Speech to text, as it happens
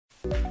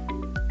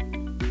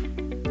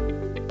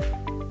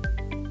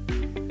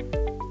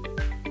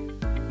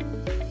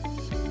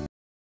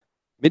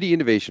MIDI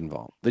Innovation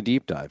Vault, the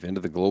deep dive into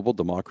the global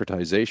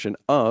democratization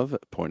of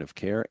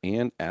point-of-care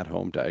and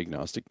at-home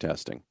diagnostic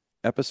testing,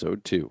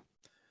 Episode 2.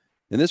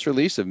 In this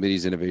release of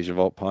MIDI's Innovation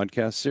Vault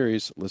podcast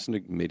series, listen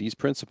to MIDI's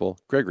principal,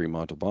 Gregory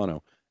Montalbano,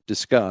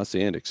 discuss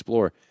and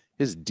explore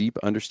his deep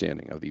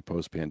understanding of the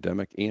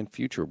post-pandemic and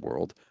future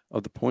world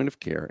of the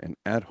point-of-care and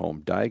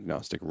at-home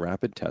diagnostic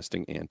rapid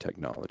testing and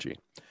technology.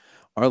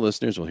 Our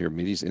listeners will hear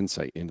MIDI's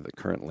insight into the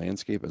current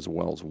landscape as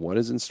well as what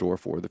is in store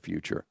for the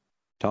future.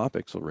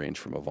 Topics will range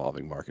from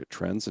evolving market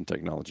trends and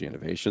technology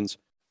innovations,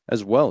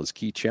 as well as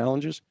key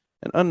challenges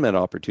and unmet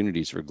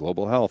opportunities for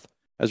global health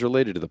as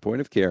related to the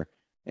point of care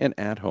and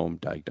at-home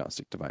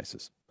diagnostic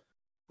devices.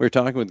 We're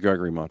talking with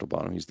Gregory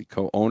Montalbano. He's the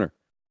co-owner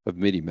of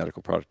MIDI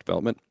Medical Product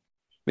Development.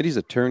 MIDI is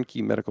a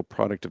turnkey medical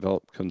product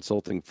development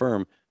consulting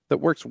firm that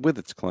works with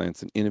its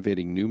clients in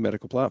innovating new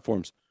medical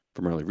platforms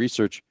from early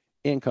research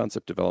and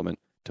concept development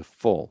to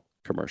full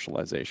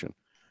commercialization.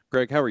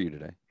 Greg, how are you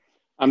today?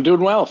 I'm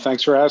doing well.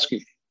 Thanks for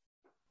asking.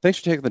 Thanks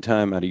for taking the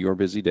time out of your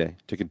busy day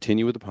to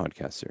continue with the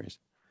podcast series.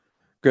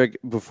 Greg,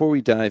 before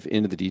we dive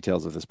into the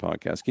details of this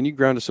podcast, can you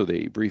ground us with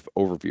a brief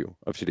overview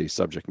of today's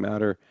subject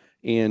matter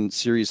and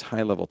series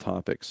high-level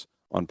topics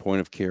on point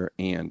of care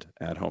and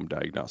at-home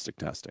diagnostic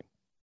testing?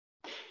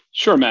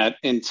 Sure, Matt.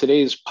 In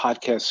today's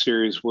podcast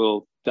series,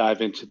 we'll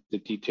dive into the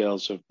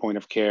details of point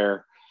of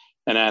care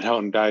and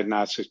at-home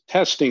diagnostic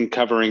testing,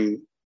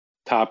 covering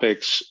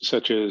topics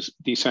such as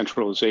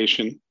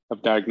decentralization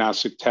of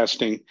diagnostic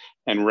testing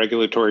and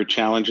regulatory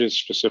challenges,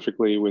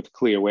 specifically with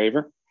CLIA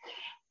waiver.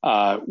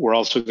 We're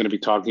also going to be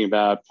talking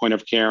about point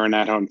of care and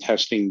at-home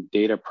testing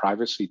data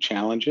privacy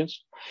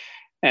challenges.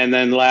 And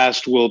then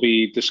last, we'll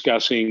be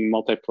discussing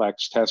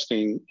multiplex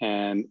testing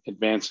and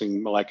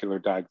advancing molecular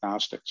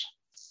diagnostics.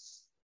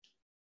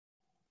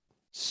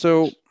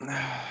 So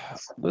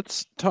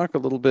let's talk a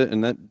little bit,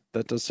 and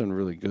that does sound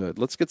really good.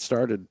 Let's get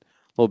started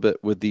a little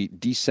bit with the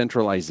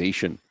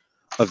decentralization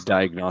of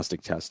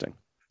diagnostic testing.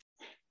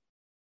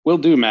 Will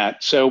do,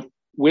 Matt. So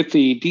with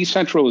the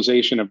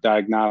decentralization of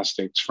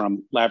diagnostics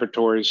from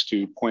laboratories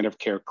to point of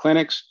care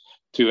clinics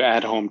to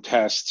at-home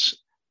tests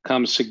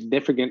comes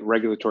significant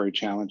regulatory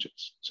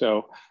challenges.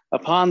 So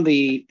upon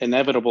the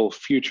inevitable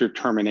future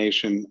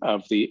termination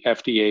of the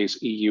FDA's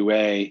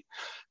EUA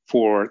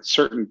for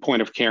certain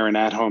point of care and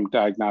at-home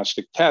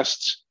diagnostic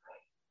tests,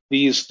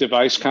 these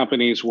device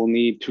companies will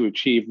need to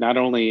achieve not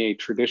only a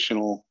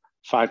traditional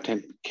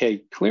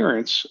 510K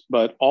clearance,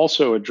 but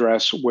also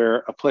address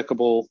where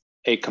applicable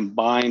a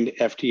combined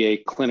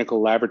FDA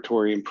clinical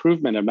laboratory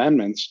improvement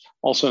amendments,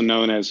 also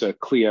known as a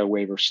CLIA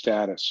waiver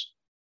status.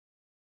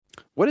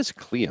 What does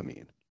CLIA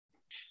mean?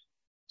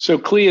 So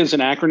CLIA is an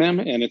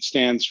acronym and it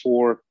stands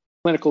for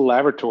Clinical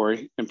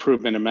Laboratory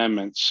Improvement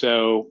Amendments.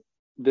 So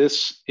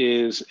this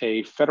is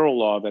a federal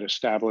law that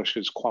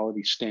establishes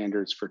quality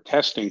standards for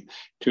testing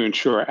to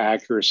ensure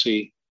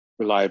accuracy,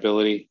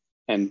 reliability,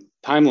 and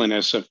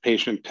timeliness of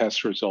patient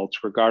test results,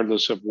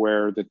 regardless of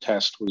where the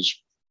test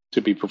was to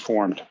be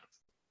performed.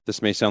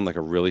 This may sound like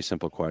a really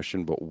simple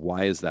question, but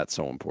why is that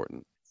so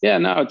important? Yeah,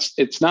 no,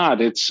 it's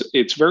not.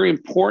 It's very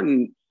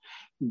important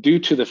due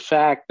to the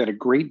fact that a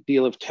great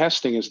deal of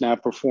testing is now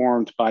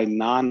performed by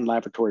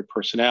non-laboratory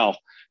personnel,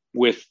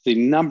 with the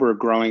number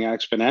growing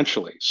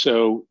exponentially.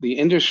 So the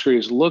industry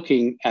is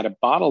looking at a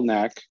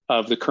bottleneck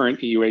of the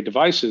current EUA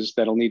devices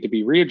that'll need to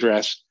be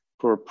readdressed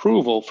for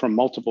approval from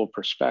multiple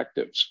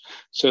perspectives.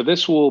 So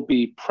this will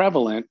be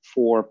prevalent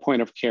for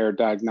point of care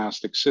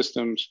diagnostic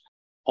systems.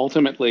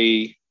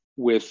 Ultimately,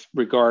 with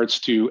regards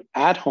to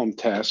at-home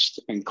tests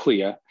and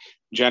CLIA,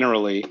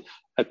 generally,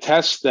 a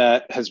test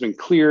that has been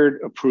cleared,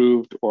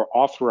 approved, or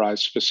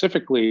authorized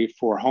specifically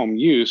for home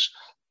use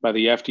by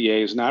the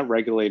FDA is not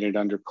regulated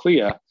under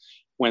CLIA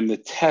when the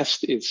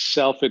test is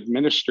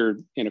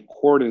self-administered in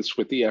accordance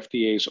with the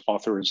FDA's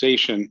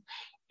authorization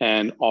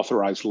and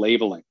authorized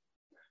labeling.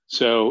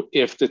 So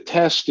if the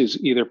test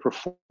is either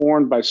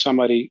performed by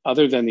somebody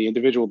other than the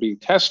individual being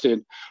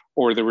tested,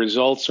 or the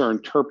results are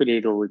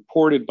interpreted or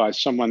reported by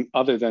someone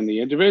other than the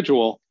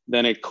individual,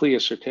 then a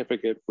CLIA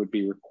certificate would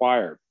be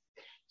required.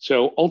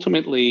 So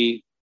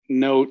ultimately,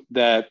 note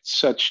that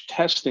such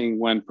testing,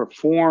 when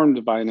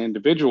performed by an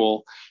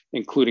individual,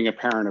 including a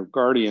parent or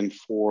guardian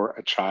for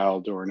a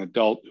child or an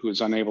adult who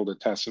is unable to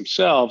test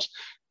themselves,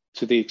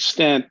 to the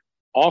extent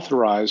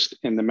authorized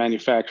in the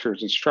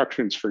manufacturer's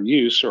instructions for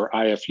use, or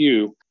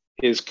IFU,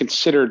 is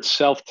considered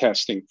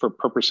self-testing for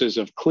purposes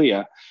of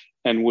CLIA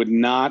and would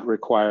not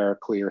require a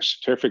CLIA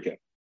certificate.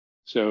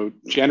 So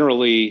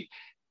generally,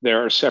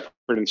 there are separate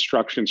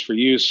instructions for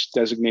use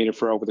designated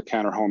for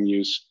over-the-counter home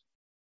use,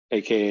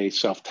 aka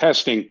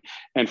self-testing,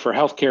 and for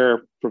healthcare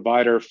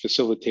provider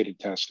facilitated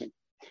testing,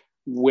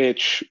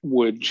 which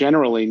would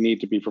generally need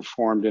to be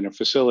performed in a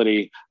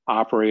facility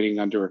operating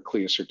under a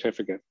CLIA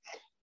certificate.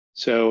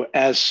 So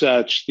as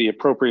such, the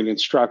appropriate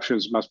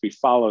instructions must be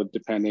followed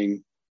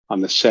depending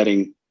on the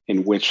setting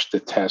in which the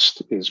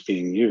test is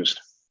being used.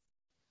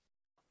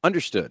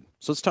 Understood.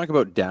 So let's talk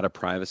about data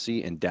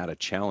privacy and data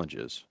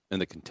challenges in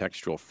the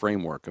contextual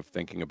framework of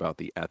thinking about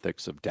the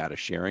ethics of data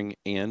sharing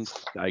and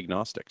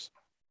diagnostics.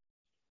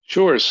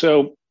 Sure.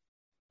 So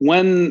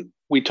when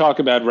we talk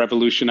about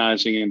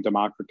revolutionizing and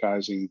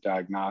democratizing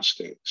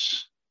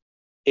diagnostics,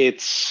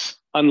 it's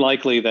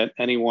unlikely that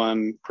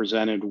anyone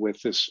presented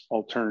with this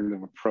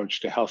alternative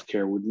approach to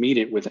healthcare would meet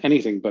it with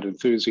anything but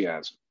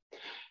enthusiasm.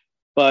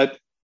 But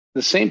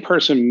the same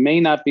person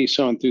may not be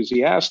so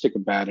enthusiastic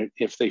about it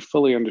if they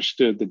fully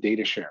understood the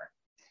data sharing,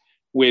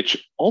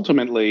 which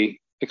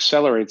ultimately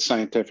accelerates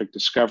scientific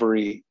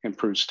discovery,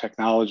 improves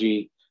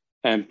technology,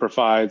 and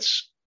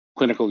provides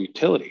clinical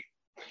utility,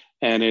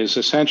 and is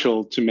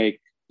essential to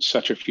make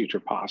such a future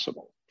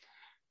possible.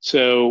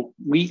 So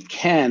we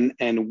can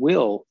and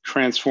will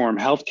transform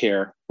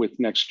healthcare with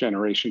next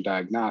generation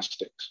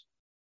diagnostics.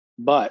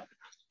 But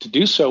to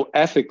do so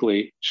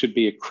ethically should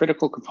be a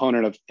critical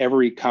component of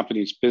every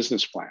company's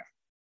business plan.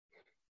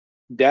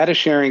 Data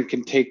sharing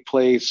can take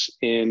place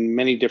in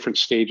many different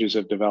stages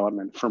of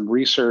development, from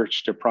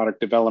research to product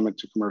development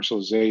to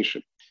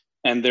commercialization.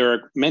 And there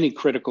are many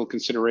critical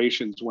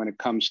considerations when it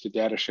comes to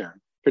data sharing,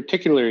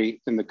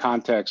 particularly in the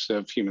context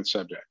of human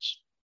subjects.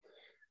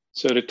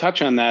 So to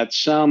touch on that,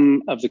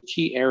 some of the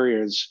key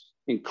areas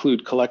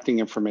include collecting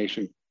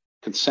information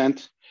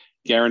consent,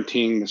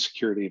 guaranteeing the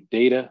security of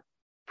data,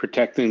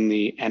 protecting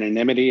the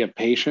anonymity of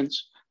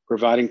patients,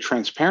 providing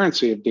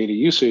transparency of data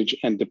usage,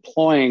 and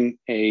deploying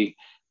a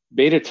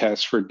beta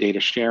test for data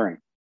sharing.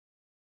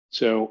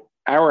 So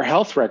our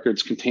health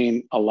records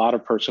contain a lot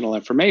of personal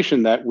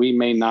information that we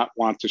may not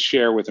want to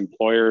share with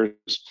employers,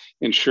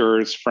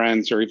 insurers,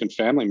 friends, or even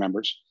family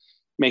members,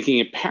 making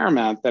it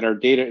paramount that our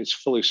data is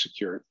fully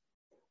secured.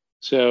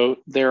 So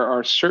there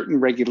are certain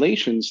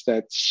regulations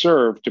that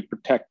serve to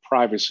protect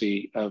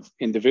privacy of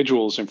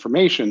individuals'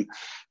 information,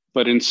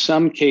 but in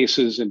some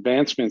cases,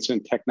 advancements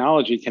in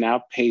technology can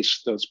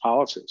outpace those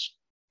policies.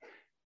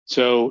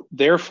 So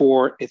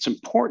therefore, it's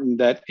important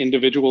that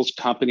individuals,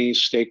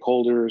 companies,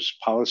 stakeholders,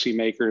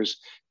 policymakers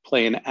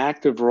play an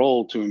active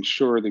role to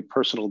ensure the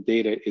personal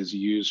data is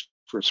used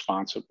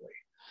responsibly.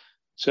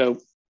 So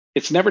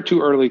it's never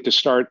too early to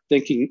start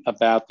thinking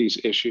about these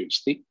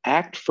issues. The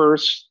act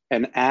first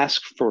and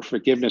ask for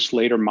forgiveness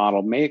later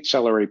model may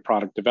accelerate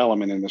product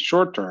development in the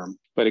short term,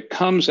 but it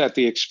comes at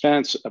the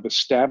expense of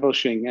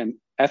establishing an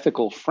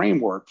ethical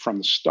framework from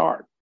the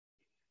start.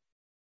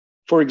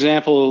 For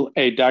example,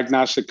 a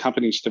diagnostic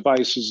company's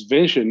device's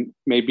vision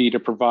may be to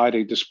provide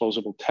a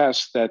disposable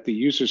test that the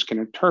users can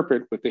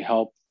interpret with the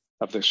help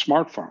of their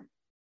smartphone,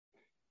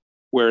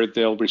 where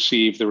they'll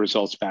receive the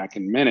results back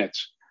in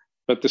minutes.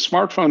 But the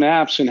smartphone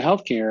apps in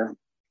healthcare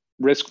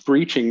risk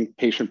breaching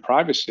patient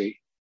privacy,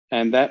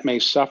 and that may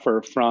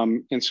suffer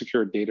from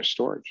insecure data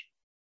storage.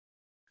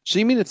 So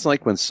you mean it's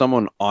like when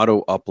someone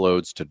auto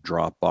uploads to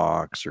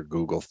Dropbox or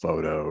Google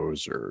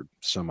Photos or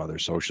some other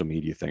social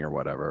media thing or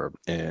whatever,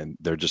 and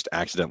they're just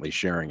accidentally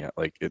sharing it?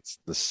 Like it's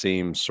the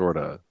same sort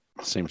of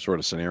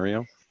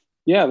scenario?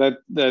 Yeah,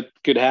 that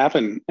could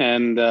happen.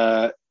 And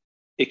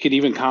it could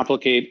even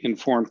complicate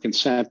informed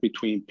consent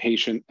between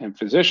patient and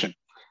physician.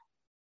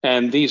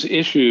 And these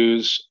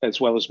issues, as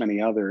well as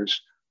many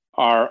others,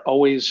 are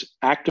always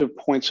active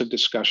points of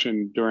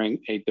discussion during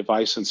a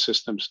device and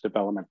systems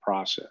development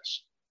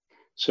process.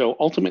 So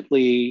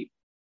ultimately,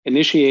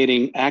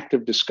 initiating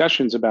active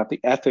discussions about the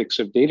ethics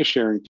of data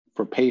sharing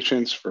for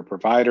patients, for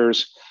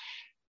providers,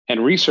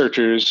 and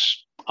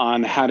researchers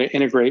on how to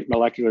integrate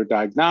molecular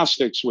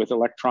diagnostics with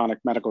electronic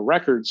medical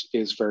records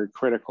is very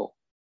critical.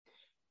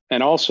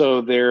 And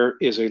also, there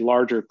is a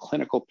larger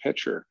clinical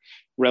picture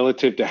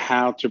relative to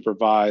how to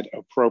provide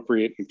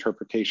appropriate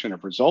interpretation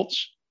of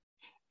results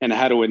and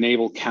how to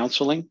enable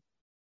counseling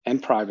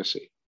and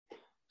privacy.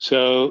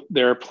 So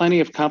there are plenty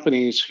of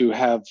companies who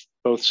have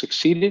both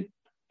succeeded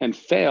and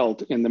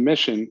failed in the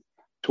mission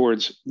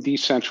towards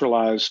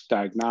decentralized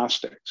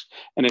diagnostics.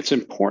 And it's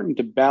important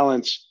to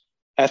balance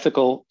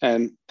ethical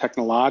and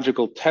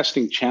technological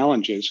testing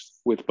challenges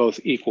with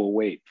both equal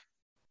weight.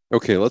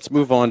 Okay, let's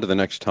move on to the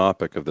next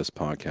topic of this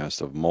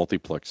podcast of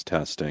multiplex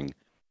testing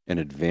and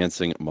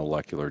advancing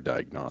molecular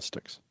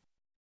diagnostics.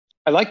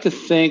 I like to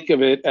think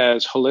of it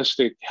as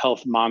holistic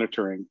health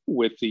monitoring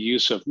with the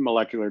use of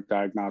molecular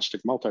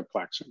diagnostic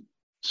multiplexing.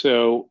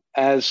 So,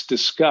 as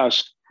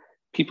discussed,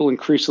 people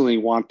increasingly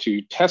want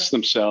to test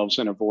themselves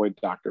and avoid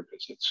doctor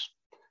visits.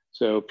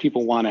 So,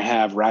 people want to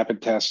have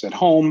rapid tests at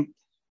home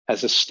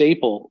as a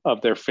staple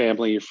of their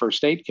family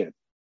first aid kit.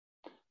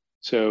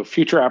 So,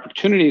 future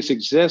opportunities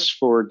exist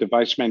for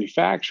device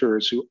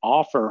manufacturers who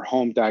offer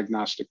home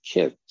diagnostic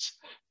kits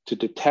to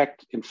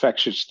detect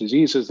infectious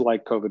diseases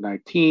like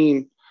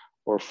COVID-19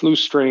 or flu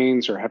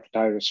strains or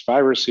hepatitis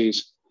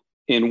viruses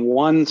in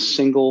one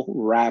single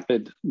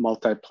rapid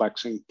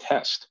multiplexing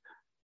test.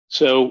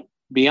 So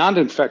beyond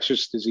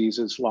infectious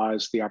diseases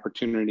lies the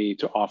opportunity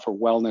to offer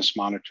wellness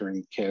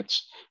monitoring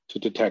kits to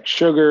detect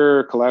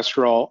sugar,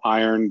 cholesterol,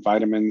 iron,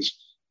 vitamins,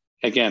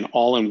 again,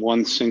 all in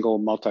one single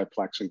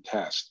multiplexing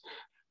test.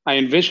 I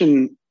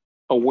envision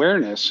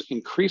awareness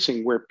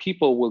increasing where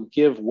people will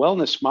give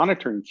wellness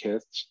monitoring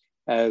kits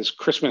as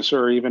Christmas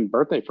or even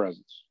birthday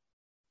presents.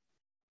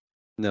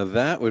 Now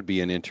that would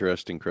be an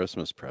interesting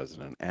Christmas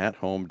present, an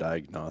at-home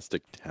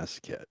diagnostic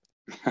test kit.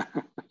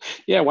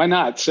 Yeah, why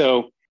not?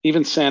 So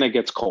even Santa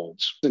gets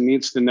colds and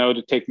needs to know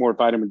to take more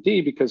vitamin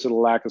D because of the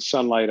lack of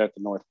sunlight at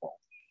the North Pole.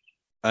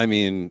 I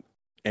mean,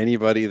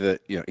 anybody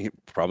that, he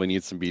probably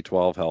needs some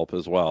B12 help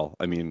as well.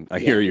 I mean, I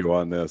Yeah. hear you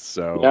on this.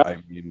 So, Yeah. I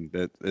mean,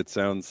 it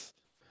sounds,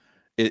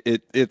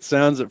 it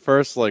sounds at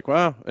first like,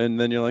 wow. And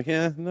then you're like,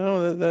 yeah,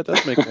 no, that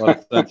does make a lot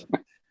of sense.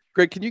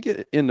 Greg, can you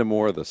get into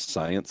more of the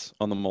science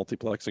on the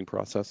multiplexing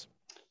process?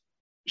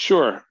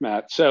 Sure,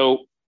 Matt.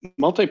 So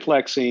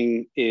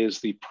multiplexing is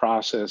the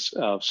process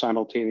of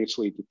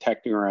simultaneously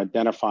detecting or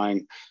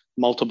identifying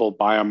multiple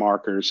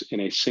biomarkers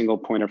in a single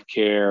point of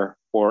care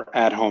or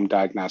at-home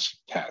diagnostic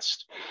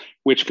test,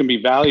 which can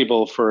be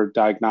valuable for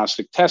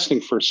diagnostic testing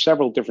for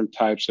several different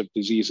types of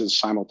diseases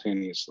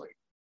simultaneously.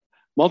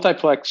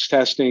 Multiplex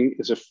testing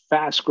is a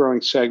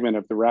fast-growing segment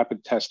of the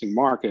rapid testing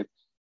market,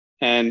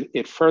 and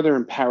it further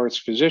empowers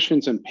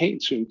physicians and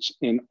patients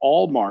in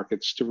all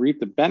markets to reap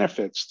the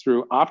benefits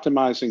through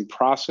optimizing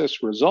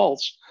process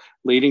results,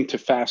 leading to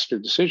faster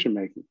decision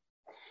making.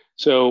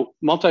 So,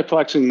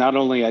 multiplexing not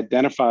only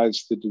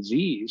identifies the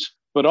disease,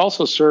 but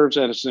also serves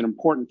as an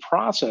important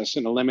process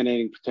in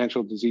eliminating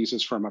potential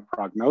diseases from a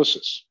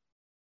prognosis.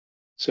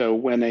 So,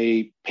 when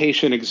a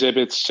patient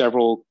exhibits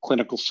several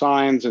clinical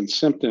signs and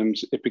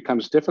symptoms, it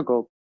becomes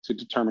difficult to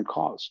determine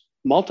cause.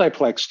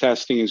 Multiplex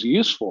testing is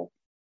useful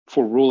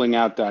for ruling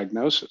out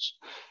diagnosis.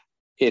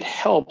 It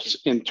helps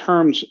in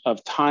terms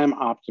of time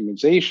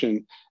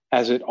optimization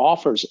as it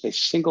offers a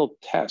single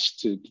test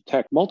to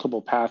detect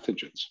multiple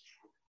pathogens.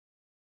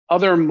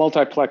 Other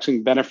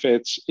multiplexing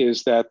benefits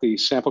is that the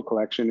sample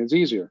collection is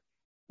easier,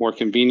 more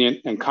convenient,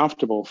 and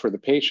comfortable for the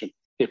patient.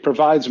 It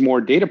provides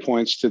more data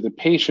points to the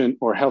patient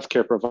or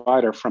healthcare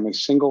provider from a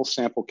single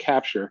sample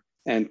capture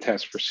and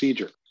test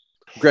procedure.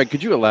 Greg,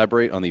 could you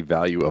elaborate on the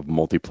value of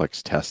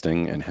multiplex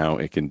testing and how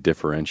it can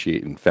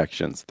differentiate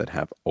infections that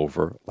have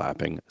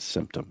overlapping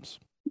symptoms?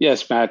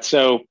 Yes, Matt.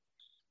 So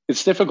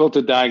it's difficult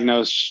to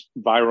diagnose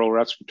viral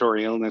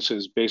respiratory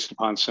illnesses based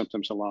upon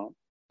symptoms alone.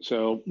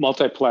 So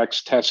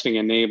multiplex testing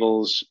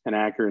enables an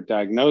accurate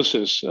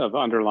diagnosis of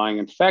underlying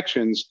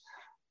infections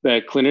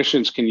that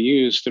clinicians can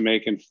use to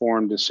make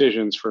informed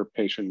decisions for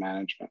patient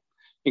management,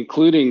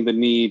 including the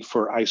need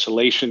for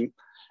isolation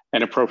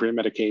and appropriate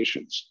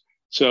medications.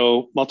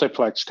 So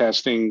multiplex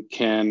testing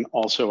can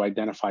also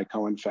identify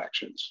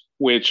co-infections,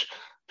 which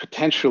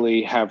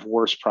potentially have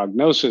worse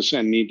prognosis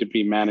and need to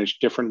be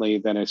managed differently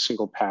than a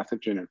single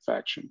pathogen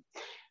infection.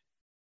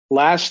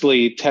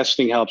 Lastly,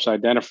 testing helps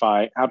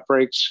identify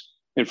outbreaks,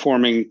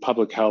 informing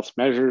public health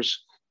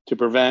measures to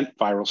prevent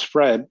viral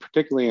spread,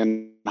 particularly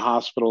in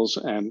hospitals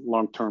and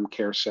long-term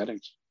care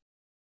settings.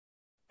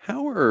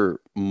 How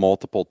are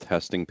multiple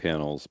testing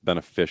panels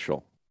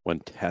beneficial when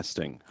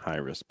testing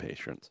high-risk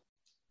patients?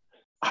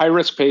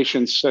 High-risk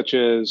patients, such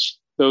as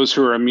those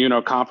who are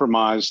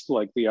immunocompromised,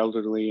 like the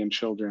elderly and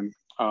children,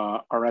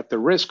 are at the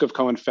risk of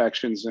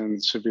co-infections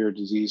and severe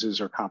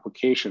diseases or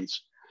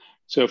complications.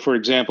 So, for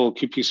example,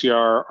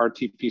 qPCR,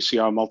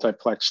 RT-PCR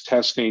multiplex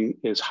testing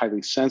is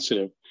highly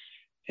sensitive,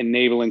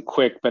 enabling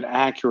quick but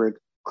accurate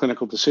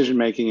clinical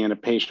decision-making in a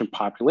patient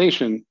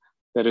population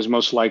that is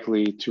most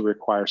likely to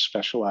require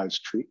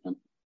specialized treatment.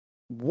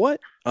 What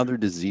other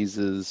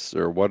diseases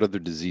or what other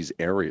disease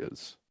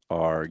areas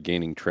are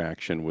gaining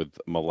traction with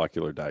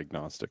molecular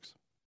diagnostics?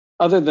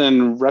 Other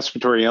than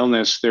respiratory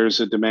illness, there's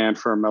a demand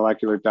for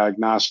molecular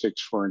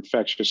diagnostics for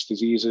infectious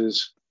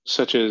diseases,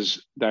 such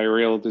as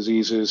diarrheal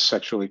diseases,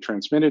 sexually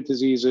transmitted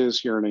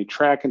diseases, urinary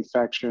tract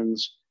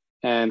infections.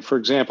 And for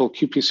example,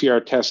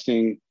 qPCR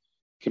testing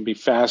can be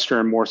faster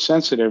and more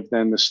sensitive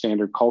than the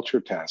standard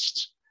culture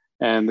tests.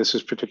 And this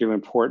is particularly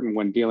important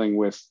when dealing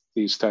with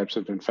these types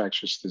of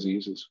infectious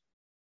diseases.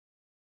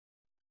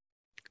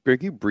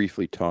 Greg, you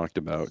briefly talked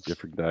about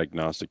different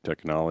diagnostic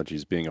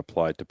technologies being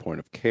applied to point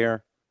of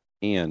care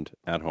and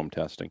at-home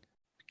testing.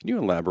 Can you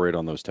elaborate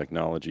on those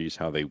technologies,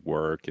 how they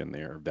work, and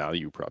their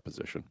value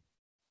proposition?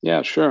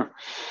 Yeah, sure.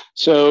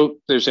 So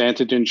there's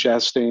antigen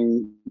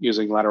testing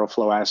using lateral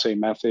flow assay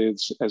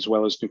methods, as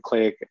well as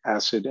nucleic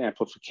acid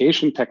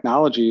amplification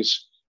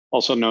technologies,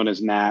 also known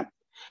as NAT,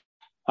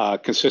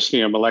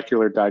 consisting of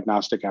molecular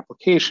diagnostic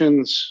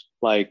applications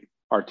like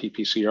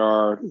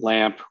RT-PCR,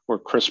 LAMP, or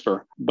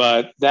CRISPR.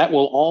 But that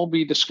will all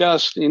be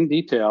discussed in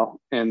detail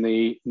in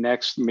the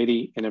next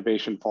MIDI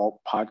Innovation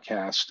Vault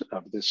podcast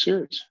of this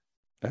series.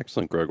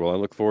 Excellent, Greg. Well, I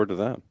look forward to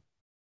that.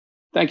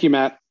 Thank you,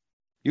 Matt.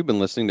 You've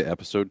been listening to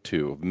episode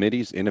 2 of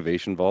MIDI's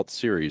Innovation Vault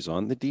series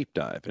on the deep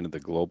dive into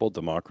the global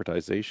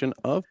democratization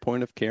of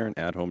point of care and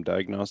at-home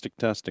diagnostic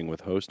testing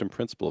with host and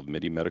principal of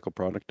MIDI Medical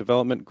Product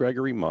Development,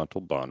 Gregory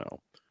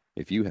Montalbano.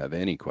 If you have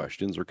any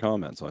questions or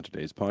comments on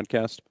today's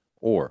podcast,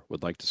 or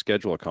would like to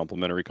schedule a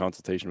complimentary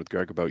consultation with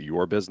Greg about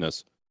your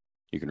business,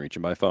 you can reach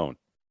him by phone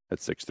at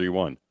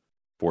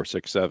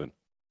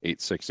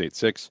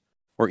 631-467-8686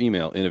 or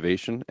email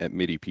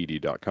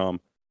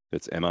innovation@midipd.com.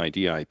 That's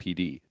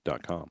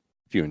MIDIPD.com.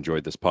 If you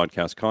enjoyed this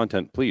podcast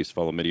content, please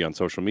follow MIDI on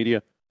social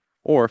media,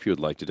 or if you would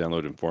like to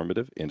download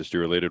informative,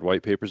 industry-related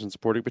white papers and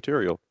supporting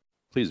material,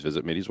 please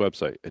visit MIDI's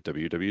website at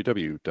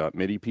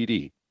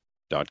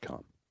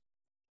www.midipd.com.